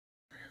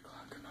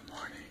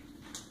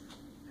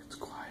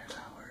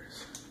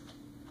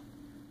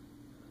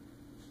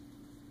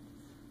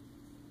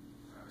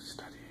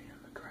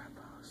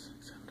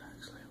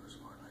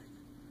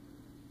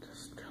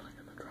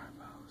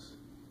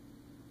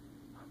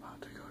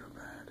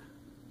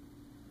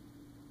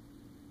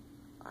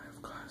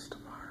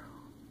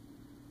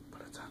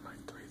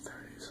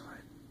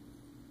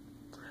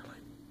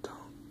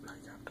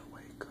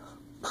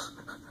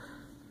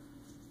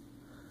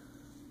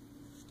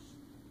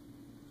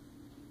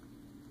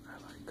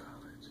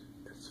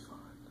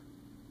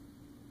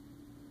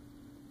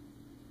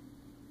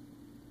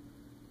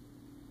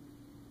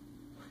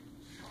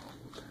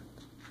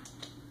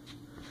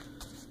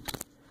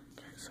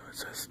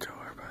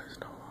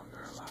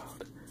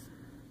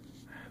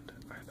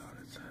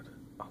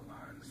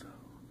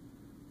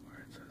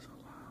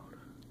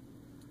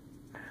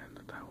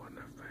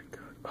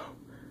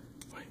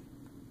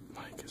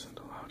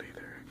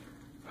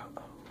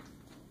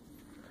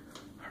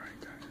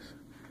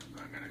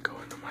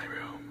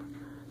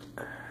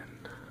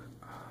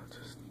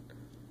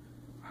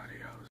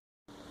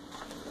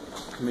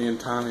Me and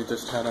Tommy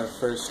just had our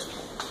first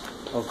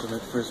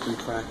ultimate frisbee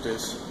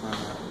practice on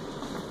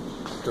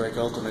Drake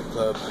Ultimate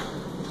Club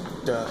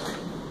duck.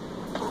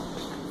 It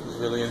was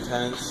really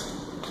intense.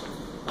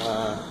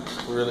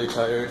 We're really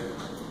tired.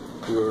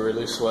 We were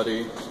really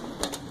sweaty. We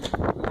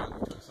went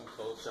and took some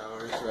cold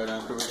showers right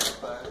after we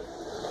got back.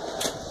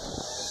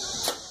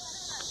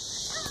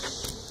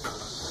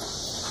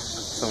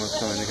 Someone's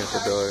coming to get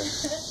the door.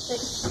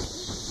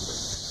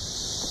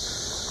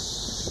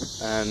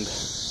 And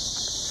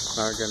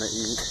now we're gonna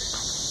eat.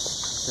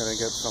 Gonna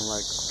get some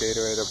like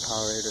Gatorade or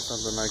Powerade or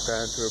something like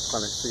that to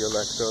replenish the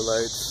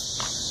electrolytes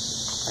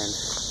and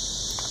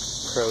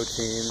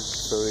protein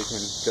so we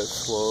can get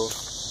swole.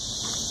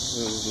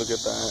 Look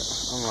at that.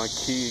 I'm like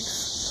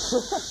Keegs.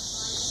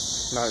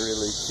 Not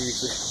really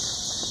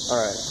Keegs.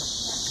 Alright.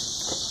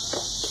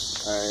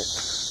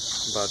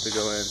 About to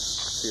go in.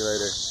 See you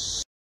later.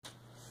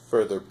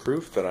 Further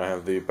proof that I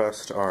have the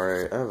best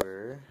RA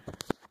ever.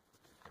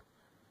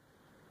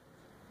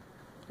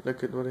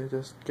 Look at what he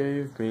just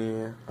gave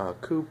me. A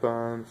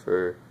coupon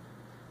for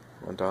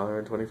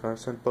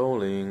 $1.25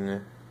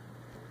 bowling.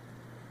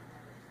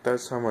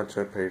 That's how much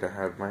I pay to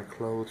have my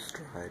clothes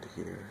dried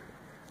here.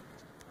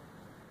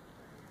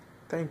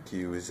 Thank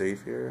you,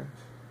 Xavier.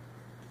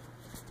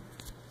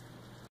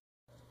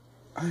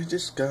 I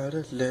just got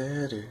a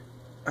letter.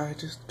 I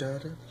just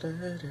got a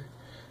letter.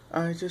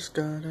 I just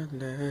got a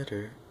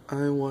letter.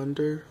 I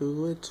wonder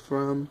who it's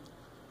from.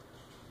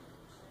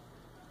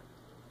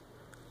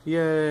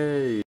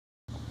 Yay!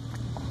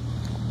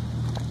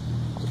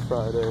 It's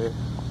Friday,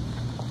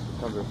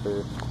 September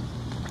 5th.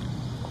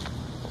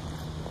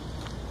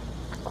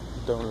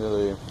 Don't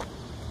really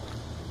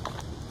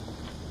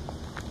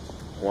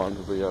want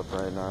to be up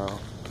right now.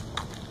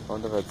 I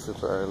went to bed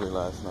super early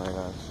last night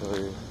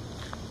actually,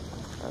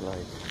 at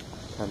like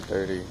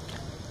 10:30.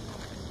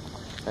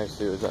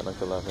 Actually it was at like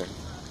 11.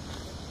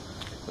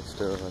 But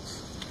still,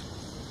 that's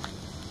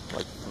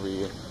like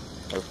 3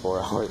 or 4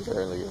 hours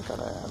earlier than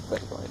I have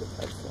been going to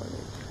bed for me.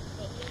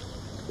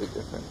 Big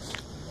difference.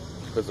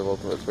 Because of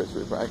Ultimate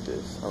Frisbee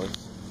practice, I was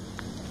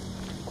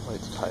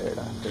quite tired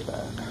after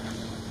that.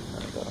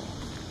 And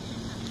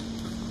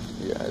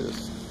yeah, I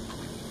just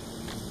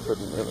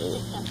couldn't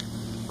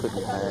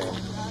hang.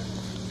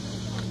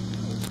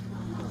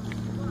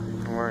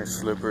 I'm wearing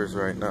slippers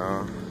right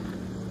now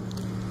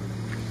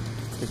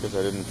because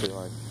I didn't feel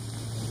like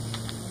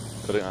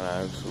putting on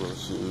actual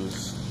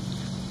shoes.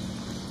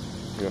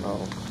 You know,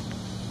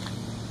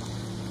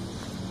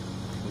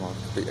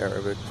 the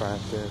Arabic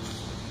practice,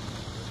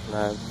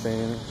 lab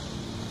thing.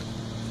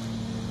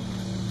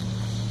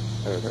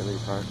 I haven't really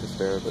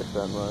practiced Arabic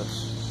that much.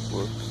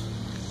 Whoops.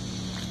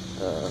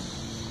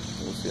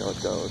 We'll see how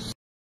it goes.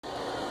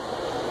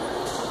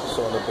 So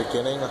in the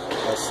beginning,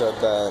 I said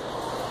that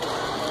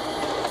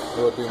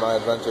it would be my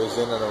adventures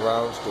in and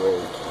around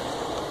Drake.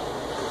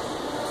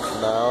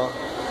 Now,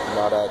 I'm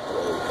not at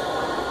Drake.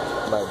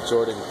 I'm at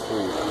Jordan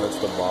Creek. That's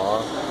the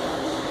mall.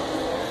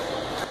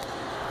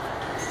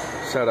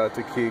 Shout out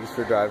to Keegs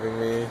for driving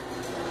me,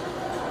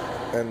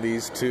 and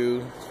these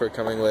two for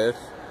coming with.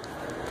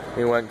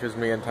 We went because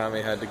me and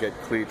Tommy had to get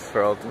cleats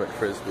for Ultimate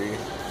Frisbee,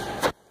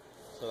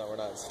 so that we're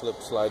not slip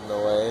sliding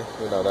away,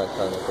 you know, that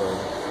kind of thing.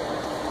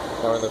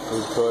 Now we're in the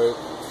food court.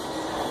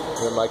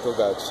 Me and Michael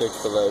got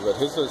Chick-fil-A, but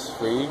his was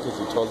free because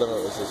he told them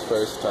it was his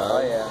first time.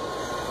 Oh yeah.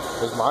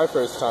 It was my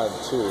first time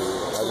too.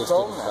 I just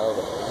didn't tell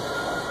them.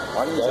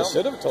 Why didn't you tell I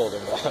should have told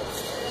him that.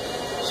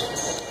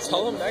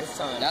 Tell them next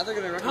time. Now they're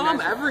gonna recognize. Tell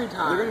them every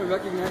time. They're gonna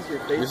recognize your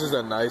face. This is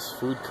a nice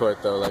food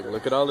court though. Like,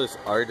 look at all this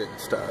art and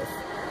stuff.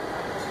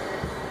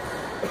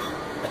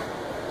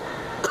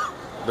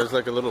 There's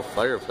like a little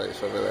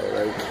fireplace over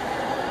there. Like,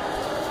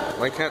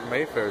 why can't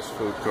Mayfair's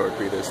food court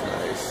be this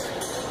nice?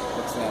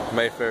 What's that?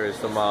 Mayfair is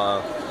the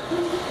mall.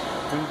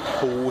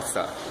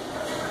 Tulsa.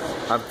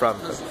 I'm from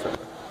Tulsa.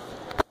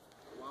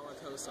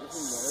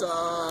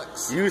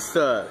 Sucks. You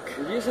suck.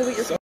 Did you say that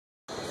you're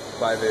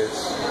Buy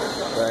this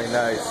very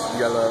nice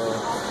yellow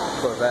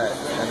Corvette,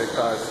 and it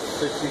costs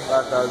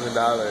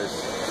 $65,000.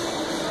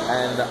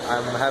 And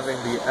I'm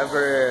having the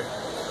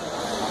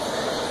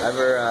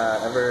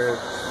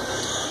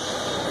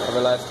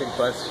everlasting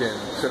question: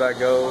 should I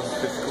go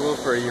to school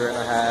for 1.5 years,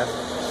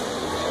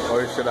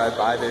 or should I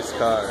buy this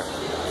car?